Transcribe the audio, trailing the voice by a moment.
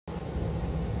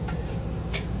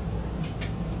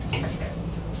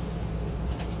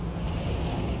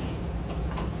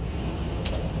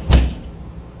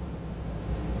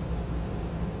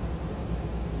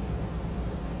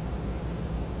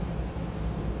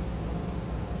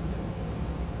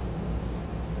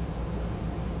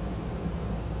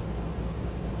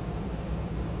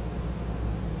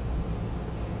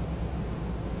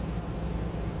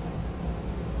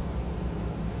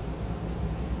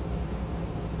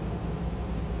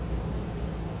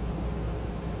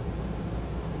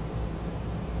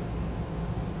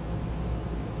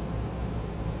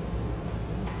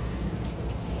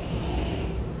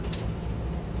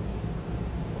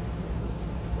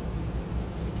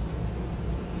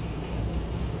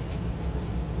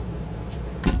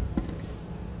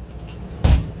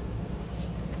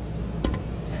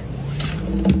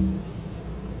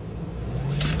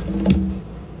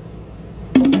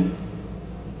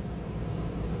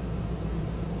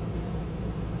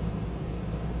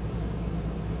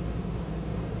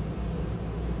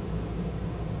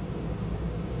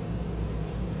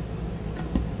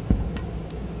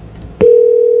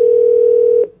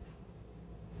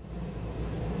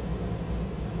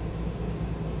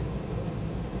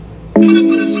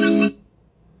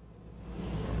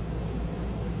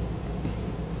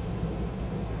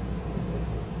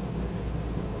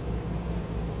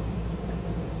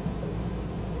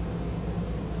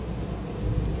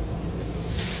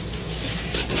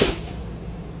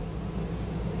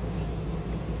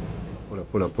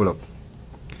pull up.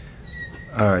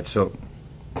 Alright, so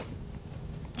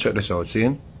check this out,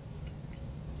 see?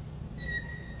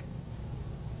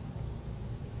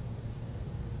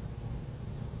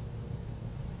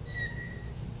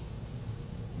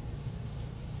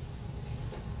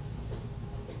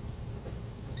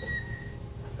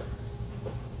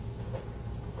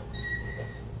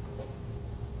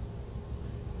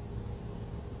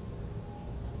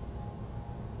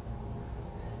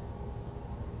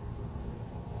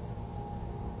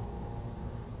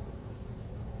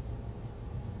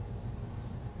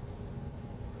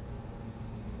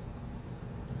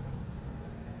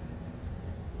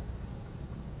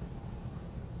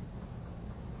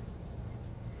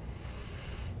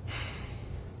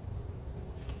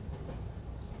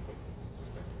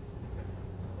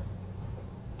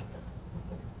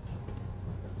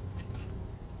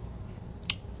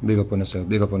 Big up on yourself,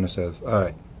 big up on yourself.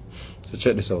 Alright, so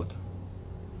check this out.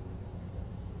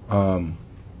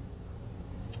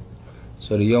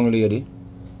 So the young lady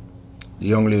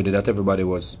that everybody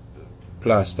was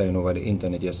plastering over the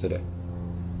internet yesterday,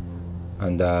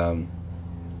 and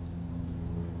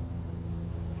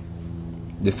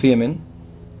defaming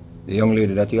the young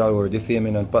lady that you all were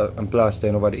defaming and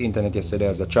plastering over the internet yesterday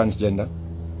as a transgender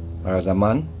or as a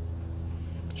man,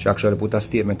 she actually put a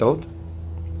statement out.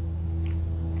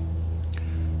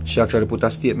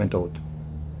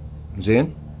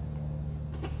 Zane,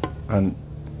 and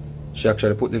she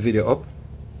actually put the video up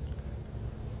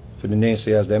for the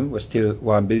naysayers them we still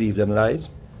want to believe them lies.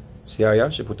 See her, yeah?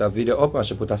 She put a video up and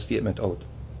she put a statement out.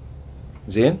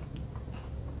 Zane,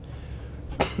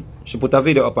 she put a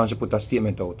video up and she put a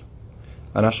statement out,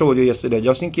 and I showed you yesterday,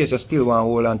 just in case you still want to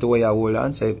hold on to where you hold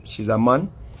on, say she's a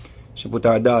man. She put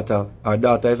her daughter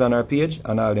is on her page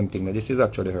and all them things. This is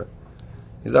actually her.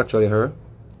 It's actually her.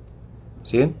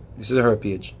 See? This is her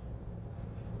page.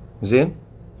 See?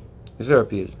 This is her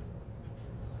page.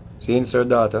 See? It's her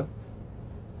daughter.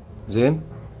 See?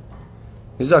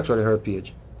 This is actually her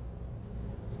page.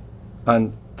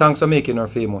 And thanks for making her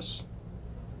famous.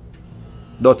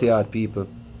 Dirty heart people.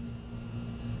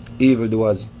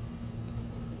 Evildoers.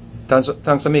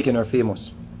 Thanks for making her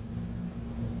famous.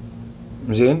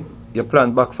 See? Your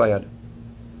plan backfired.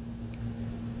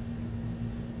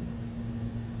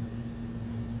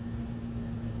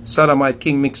 Sodomite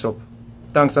King mix-up.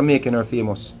 Thanks for making her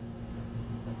famous.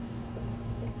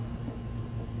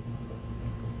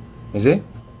 You see?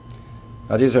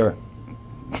 That is her.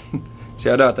 See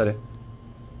her daughter there.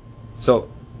 So,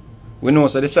 we know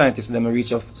so the scientists them reach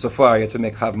so far yet to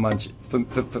make have man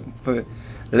for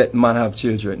let man have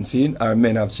children, see? Or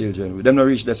men have children. We them not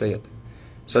reach this yet.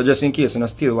 So just in case you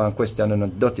still want question on a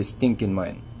dirty stinking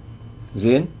mind.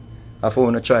 See? I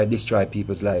want to try destroy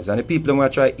people's lives. And the people who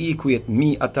want to try equate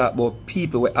me, I talk about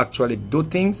people who actually do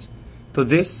things to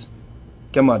this,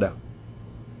 come mother.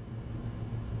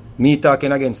 Me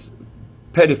talking against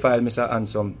pedophile, Mr.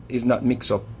 Handsome, is not mix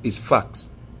up, it's facts.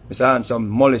 Mr. Handsome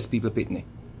molest people pitney.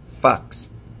 Facts.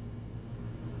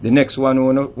 The next one who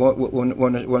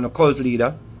a cult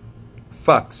leader,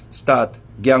 facts, start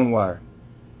gang war.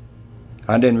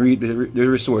 And then read the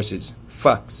resources.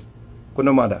 Facts.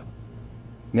 Couldn't matter.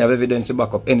 Me have evidence to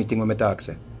back up anything when I talk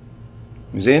say.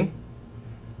 You see?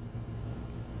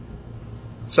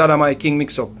 Sodomite King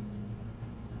mix up.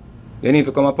 You need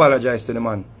to come apologize to the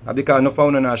man. And because no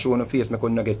found on show no face, I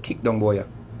couldn't get kicked down boy.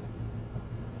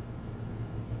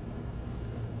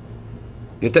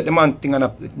 You take the man thing and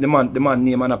the man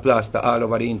name and a plaster all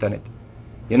over the internet.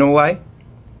 You know why?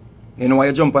 You know why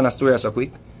you jump on a story so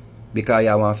quick? Because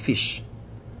you want fish.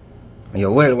 And you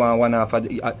well want one half of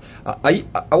the, you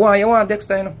want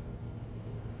dexta, you know.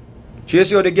 She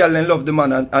see how the girl and love the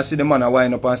man and see the man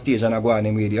wind up on stage and go on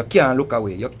him with you. You can't look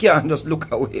away. You can't just look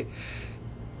away.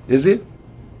 You see?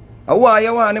 You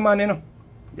want the man, you know.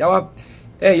 You want,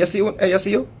 hey, you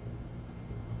see you?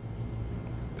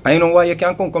 And you know why you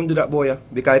can't come do that boy? Yeah?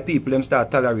 Because people them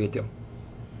start tolerate you.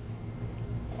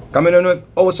 Because I don't know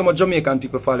how some Jamaican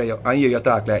people follow you and hear you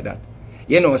talk like that.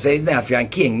 You know, so it's not from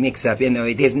King mix-up, you know,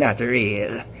 it is not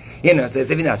real. You know, so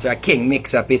if it's not from King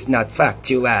mix-up, it's not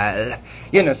factual.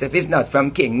 You know, so if it's not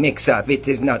from King mix-up, it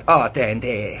is not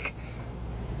authentic.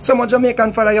 Some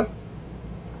Jamaican follow you.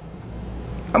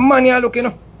 A man you look, you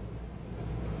know.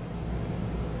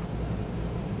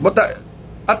 But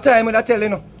at time when I tell you,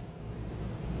 know.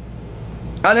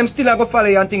 And them still going to follow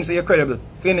you and think so you're credible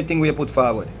for anything we put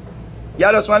forward.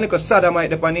 You just want to look at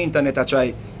sodomite up on the internet and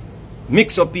try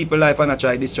mix up people's life and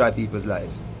try destroy people's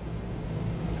lives.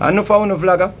 And if I want a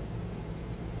vlogger,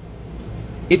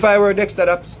 if I were dexta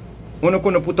daps, I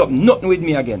couldn't put up nothing with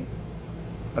me again.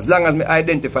 As long as me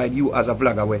identified you as a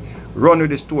vlogger, we run with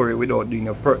the story without doing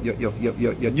your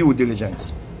due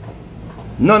diligence.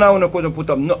 None of you couldn't put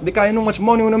up, no, because you know how much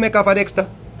money you make off a dexta.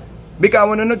 Because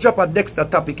when you drop a dexta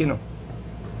topic, you know,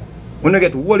 when you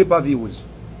get whole heap of views.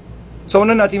 So when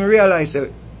you not even realize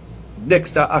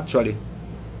dexta actually,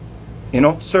 you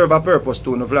know, serve a purpose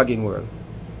to the vlogging world.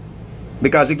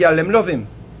 Because the girl them love him.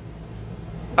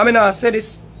 I mean, I say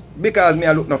this because me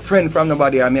I look no friend from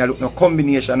nobody, and me I look no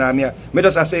combination, and me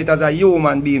just I say it as a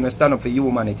human being, we stand up for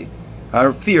humanity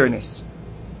and fairness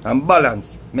and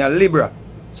balance. Me a Libra,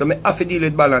 so me have to deal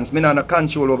with balance. Me not no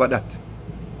control over that.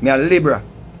 Me a Libra,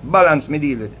 balance me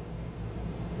deal with.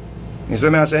 You see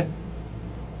what I say?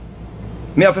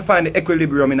 Me have to find the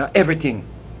equilibrium in everything.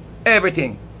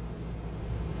 Everything.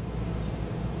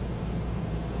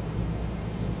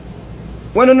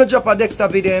 When you drop a Dexta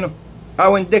video, you know,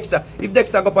 or when Dexta, if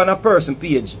Dexta go up on a person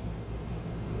page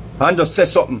and just say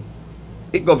something,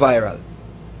 it go viral.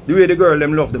 The way the girl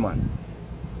them love the man.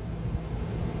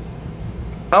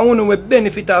 And when we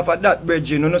benefit off of that,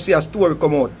 brethren, when you see a story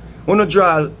come out, when you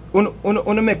draw,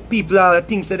 when you make people all the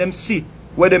things that them see,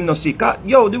 where them not see.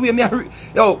 Yo, the way me,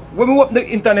 yo, when we open the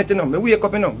internet, you know, me wake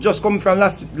up, you know, just coming from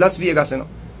Las Vegas, you know.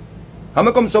 And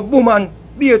I come so boom and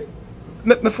be it.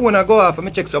 My phone I go off and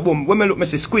I check so boom. When I look, I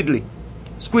see Squidly.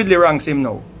 Squidly ranks him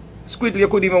now. Squidly, you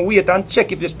could even wait and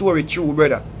check if the story true,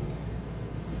 brother.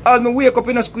 As I wake up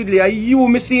in a Squidly,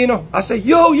 me see, you know. I say,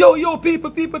 yo, people.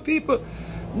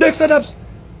 Dexta daps.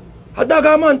 A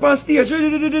dagger man on stage.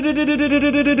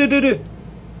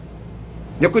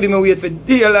 You could even wait for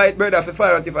daylight, brother, for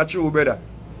find out if it's true, brother.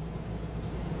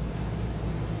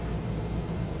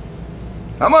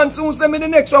 A man soon send me the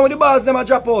next one with the balls, them a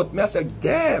drop out. Me I say,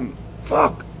 damn.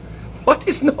 Fuck. What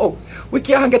is now? We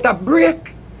can't get a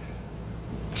break.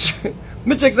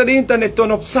 Me check the internet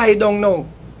turn upside down now.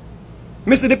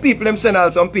 Me see the people them send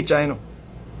out some picture, you know.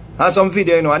 And some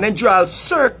video, you know. And then draw a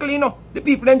circle, you know. The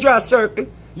people then draw a circle.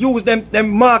 Use them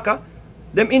marker.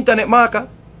 Them internet marker.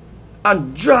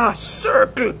 And draw a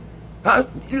circle. And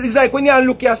it's like when you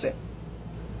look here, say,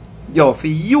 yo, for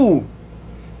you,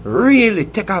 really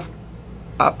take off,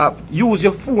 use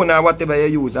your phone or whatever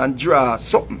you use and draw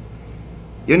something.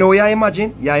 You know what you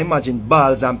imagine? You imagine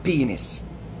balls and penis.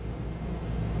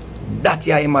 That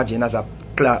you imagine as a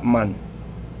clap man.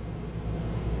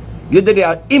 You did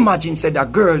imagine said a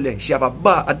girl there, she have a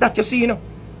ball. That you see, you know?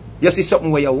 You see something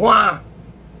where you want.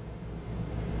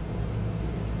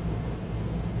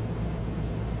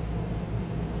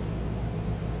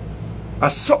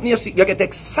 As something you see, you get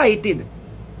excited.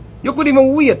 You could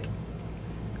even wait.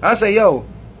 I say, yo,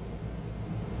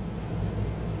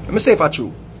 let me say if it's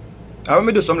true. I want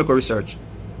me do some little research.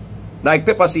 Like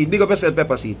pepper seed, big up yourself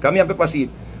pepper seed. Come here pepper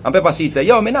seed. And pepper seed say,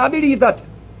 yo, me not believe that.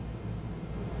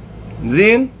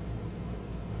 Then,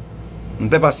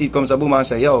 and pepper seed comes a boom and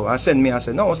say, yo, and send me. I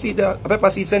say, no, see the pepper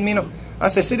seed send me no. I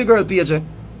say, see the girl page.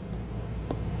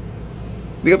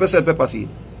 Big up yourself pepper seed.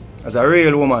 As a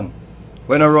real woman.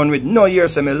 When I run with no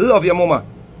years, say, me love your mama.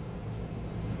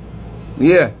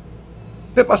 Yeah.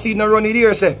 Pepper seed no run it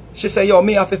here, say. She say, yo,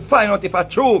 me have to find out if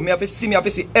it's true. Me have to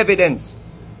see evidence.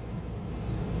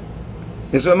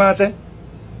 You see what I say?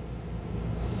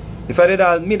 If I did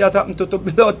all, me that happen to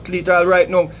blood cleat right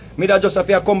now, me that just have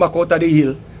to come back out of the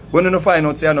hill when you find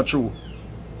out say it's not true.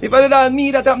 If I did all,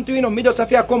 me that happen to, you know, me just have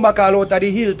to come back all out of the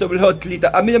hill to blood cleat.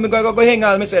 And me go hang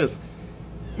all myself.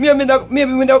 Maybe me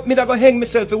that go hang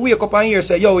myself and wake up and hear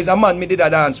say, yo, it's a man me did a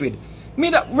dance with. Me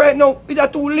that right now, it's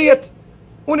that too late.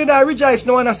 Only that rejoice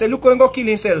now and I say, look how he go kill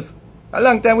himself. A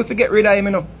long time we forget rid of him,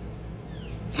 you know.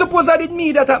 Suppose I did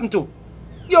me that happen to.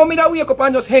 Yo, me that wake up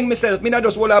and just hang myself. Me that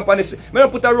just hold on on the, me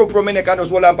not put a rope around my neck and just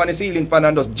hold on on the ceiling fan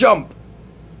and just jump.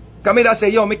 Cause me that say,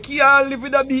 yo, me can't live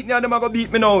with a beat and them a go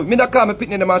beat me now. Me that call me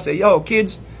pitney them and say, yo,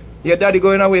 kids, your daddy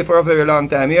going away for a very long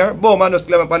time here. Boom, and just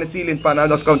climb up on the ceiling fan and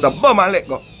just comes up, boom, and let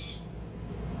go.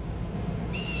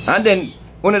 And then,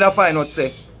 when that find out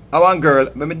say, I want girl,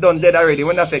 but me done dead already.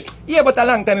 When I say, yeah, but a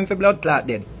long time in for blood clot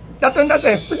dead. That's when I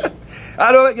say,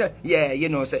 I don't, yeah, you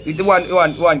know, say, the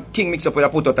one King Mix Up when I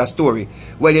put out a story.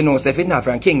 Well, you know, say, if it's not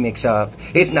from King Mix Up,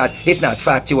 it's not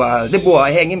factual. The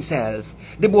boy hang himself.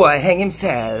 The boy hang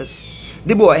himself.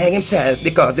 The boy hang himself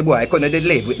because the boy couldn't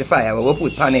live with the fire we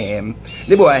put on him.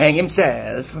 The boy hang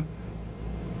himself.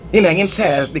 Him hang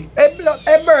himself.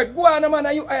 Hey, bird, go on, man.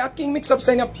 Are you a King Mix Up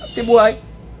saying up the boy?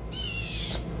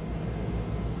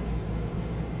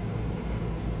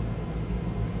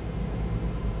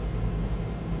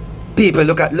 People,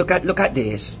 look at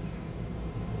this.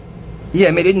 Yeah,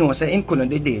 me didn't know, say, him couldn't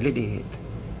do daily date.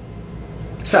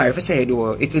 Sorry for saying,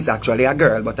 though, it is actually a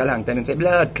girl, but a long time in for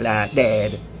blood clot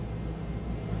dead.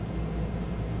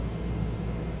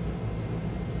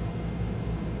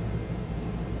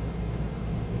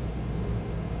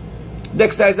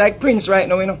 Dexta is like Prince right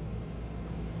now, you know.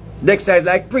 Dexta is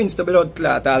like Prince to blood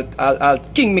clot. I'll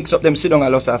king mix up them sit down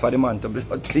and lost half of the man to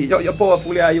blood clot. You're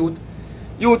powerful, yeah, youth.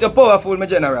 Youth, you're powerful, my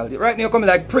general. Right now, you're coming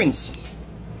like Prince.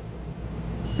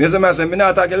 Yes, I'm saying, I'm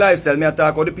not talking lifestyle, I'm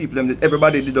talking about the people,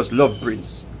 everybody they just love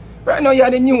Prince. Right now, you're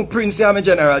the new Prince, yeah, my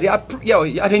general. You're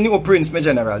the new Prince, my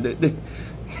general. You know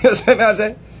what I'm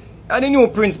saying? You're the new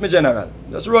Prince, my general.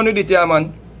 Just run with it here,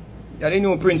 man. You're the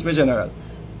new Prince, my general.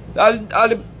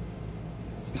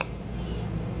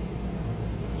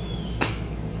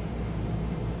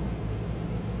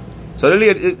 So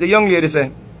the young lady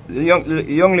said, the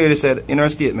young lady said in her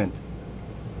statement,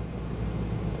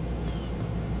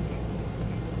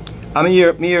 I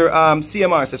hear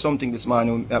CMR say something this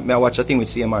morning. I watch a thing with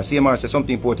CMR. CMR said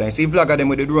something important. You see vlogger them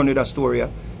with the run with that story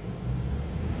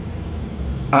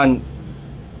and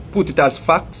put it as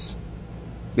facts.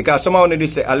 Because somehow they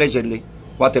say allegedly,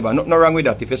 whatever, nothing wrong with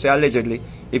that. If you say allegedly,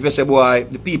 if you say boy,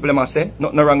 the people must say,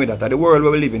 nothing wrong with that. The world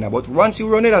where we live in. But once you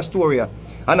run with that story and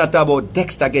not about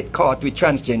Dexta get caught with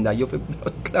transgender, you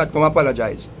have to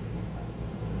apologize.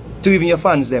 To even your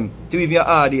fans them, to even your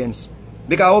audience.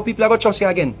 Because how people are going to trust you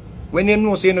again. When they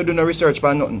know so you don't do no research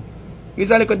for nothing.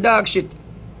 It's a little dog shit.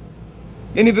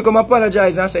 Then if you come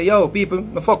apologize and say, yo, people,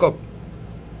 I fuck up.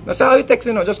 That's how you text,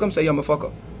 you know, just come say, yo, I fuck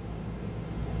up.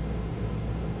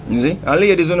 You see? And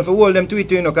ladies, you know, if you hold them to it,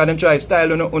 you know, because them try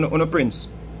style on a prince.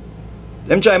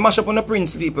 Them try mash up on a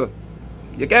prince, people.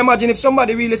 You can imagine if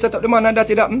somebody really set up the man and that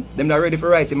it happen, them not ready for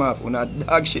write him off. On a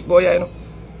dog shit, boy, you know.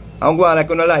 I'm going like,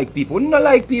 you don't like people. You don't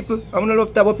like people. I'm not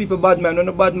love to have people bad man. You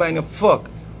don't bad man, you fuck.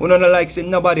 You don't like say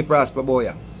nobody prosper, boy.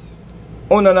 You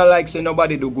don't like say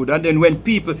nobody do good. And then when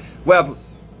people we have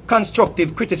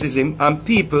constructive criticism and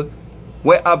people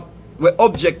we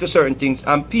object to certain things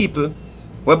and people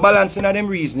we balancing on them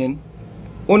reasoning,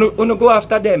 you go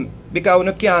after them because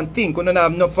you can't think, you don't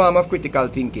have no form of critical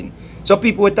thinking. So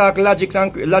people will talk logical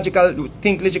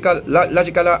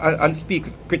and speak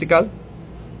critical.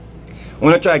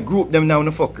 You try to group them now in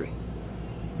the fuckery.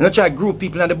 You try to group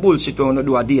people in the bullshit when you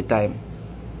do a daytime.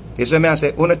 You see what I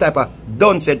say? One type of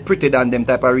done said pretty than them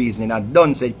type of reasoning and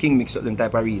done said king mix up them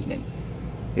type of reasoning.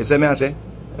 You see what I say?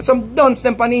 There's some dunce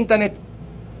them on the internet.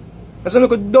 There's some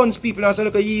little dunce people and some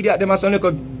little idiot them and some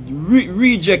little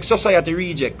rejects, society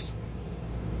rejects.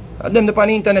 And them on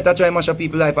the internet are trying to mash up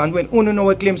people's life and when you know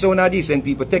what claims so decent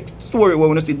people take story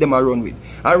where you see them and run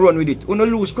with it. You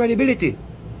lose credibility.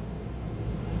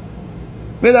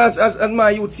 Well, as my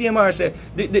youth CMR say,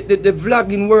 the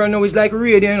vlogging world now is like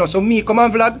radio, you know. So me come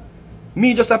and vlog,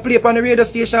 me just a play up on the radio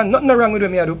station. Nothing wrong with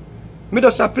me I do. Me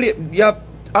just a play. Yeah,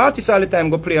 artists all the time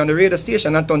go play on the radio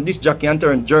station and turn disc jockey and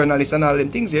turn journalist and all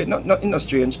them things here. Nothing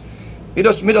strange. Me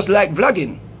just like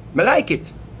vlogging. Me like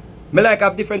it. Me like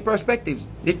have different perspectives.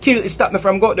 It stop me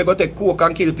from go they go take coke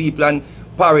and kill people and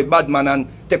parry bad man and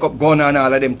take up gun and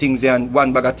all of them things and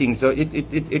one bag of things. So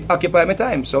it occupy my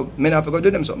time. So me not have to go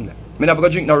do them something there. Me not have to go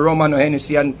drink no rum and no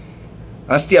Hennessy and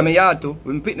stay in my yard too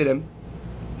when me pitney them.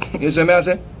 You see what I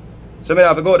say? So me not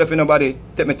have to go there for nobody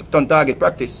take me to target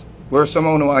practice. Where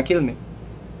someone who want to kill me.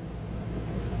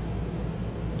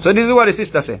 So this is what the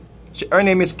sister said. Her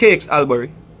name is Cakes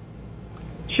Albury.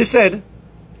 She said,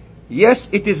 yes,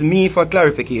 it is me for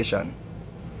clarification.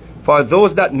 For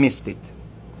those that missed it.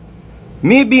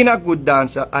 Me being a good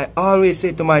dancer, I always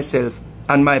say to myself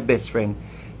and my best friend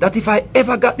that if I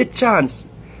ever got the chance,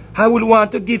 I would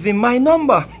want to give him my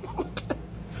number.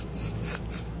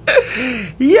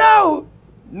 Yo!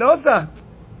 No, sir.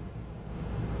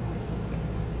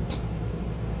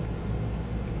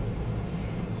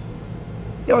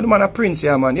 Yo, the man a prince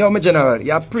here, man. Yo, my general.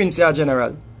 You're a prince here,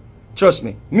 general. Trust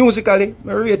me. Musically,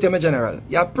 I rate you, my general.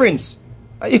 You're a prince.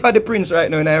 You are the prince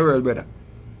right now in our world, brother.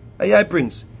 You're a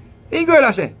prince. Hey girl,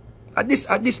 I say, at this,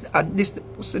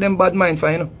 see them bad mind for,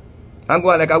 you know. I'm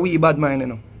going like a wee bad mind, you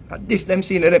know. At this, them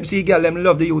see girl, them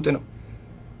love the youth, you know.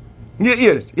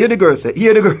 Hear this. Hear the girl say.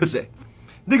 Hear the girl say.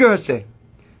 The girl say,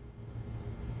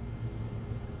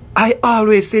 I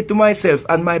always say to myself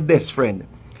and my best friend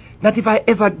that if I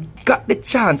ever got the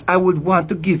chance, I would want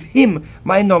to give him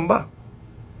my number.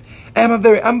 I am a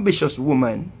very ambitious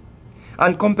woman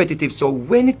and competitive, so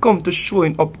when it comes to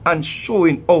showing up and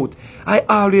showing out, I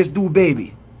always do,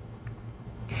 baby.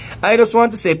 I just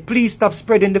want to say, please stop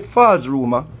spreading the false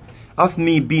rumor of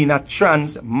me being a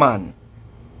trans man.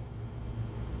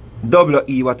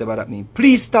 W-E, whatever that means.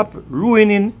 Please stop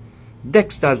ruining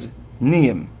Dexta's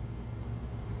name.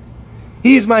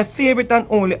 He is my favorite and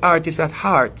only artist at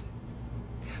heart.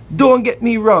 Don't get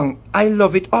me wrong, I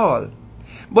love it all.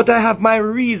 But I have my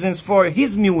reasons for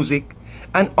his music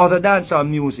and other dancehall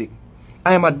music.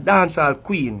 I am a dancehall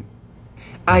queen.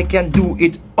 I can do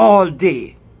it all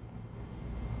day.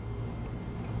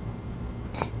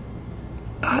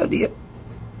 All day.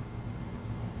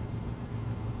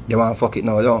 You want to fuck it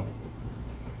now, don't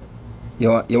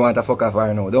you? You want to fuck off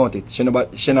her now, don't it? She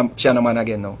no man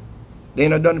again now. They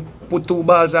not done put 2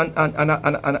 balls and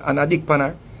a dick pan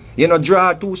her. You know,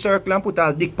 draw 2 circles and put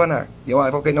a dick pan her. You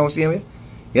want to fuck it now, same way?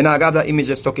 You know, got that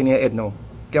image stuck in your head now.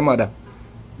 Come on, that.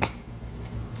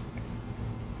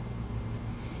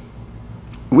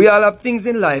 We all have things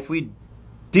in life we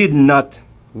did not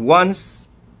once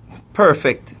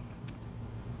perfect.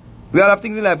 We all have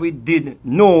things in life we did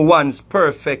no one's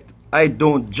perfect. I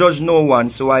don't judge no one,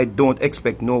 so I don't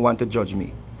expect no one to judge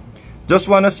me. Just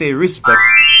want to say respect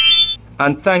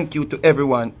and thank you to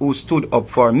everyone who stood up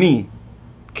for me,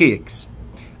 Cakes.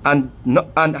 And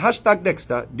hashtag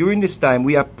Dexta, during this time,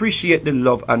 we appreciate the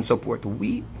love and support.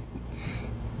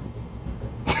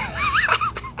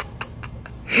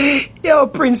 Yo,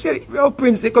 Prince,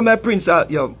 you come here, Prince.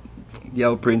 Yo,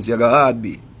 Prince, you got hard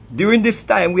be. During this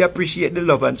time, we appreciate the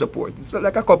love and support. It's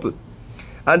like a couple.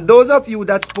 And those of you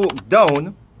that spoke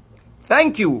down,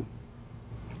 thank you.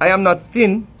 I am not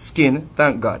thin-skinned,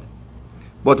 thank God.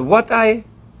 But what if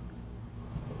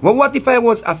I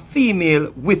was a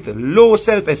female with low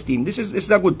self-esteem? This is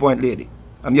a good point, lady.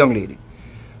 I'm a young lady.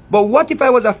 But what if I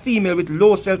was a female with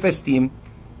low self-esteem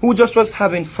who just was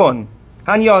having fun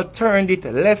and y'all turned it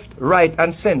left, right,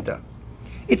 and center?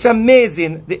 It's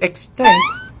amazing the extent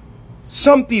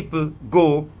some people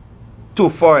go to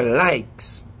for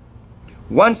likes.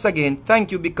 Once again,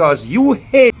 thank you because you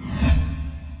hate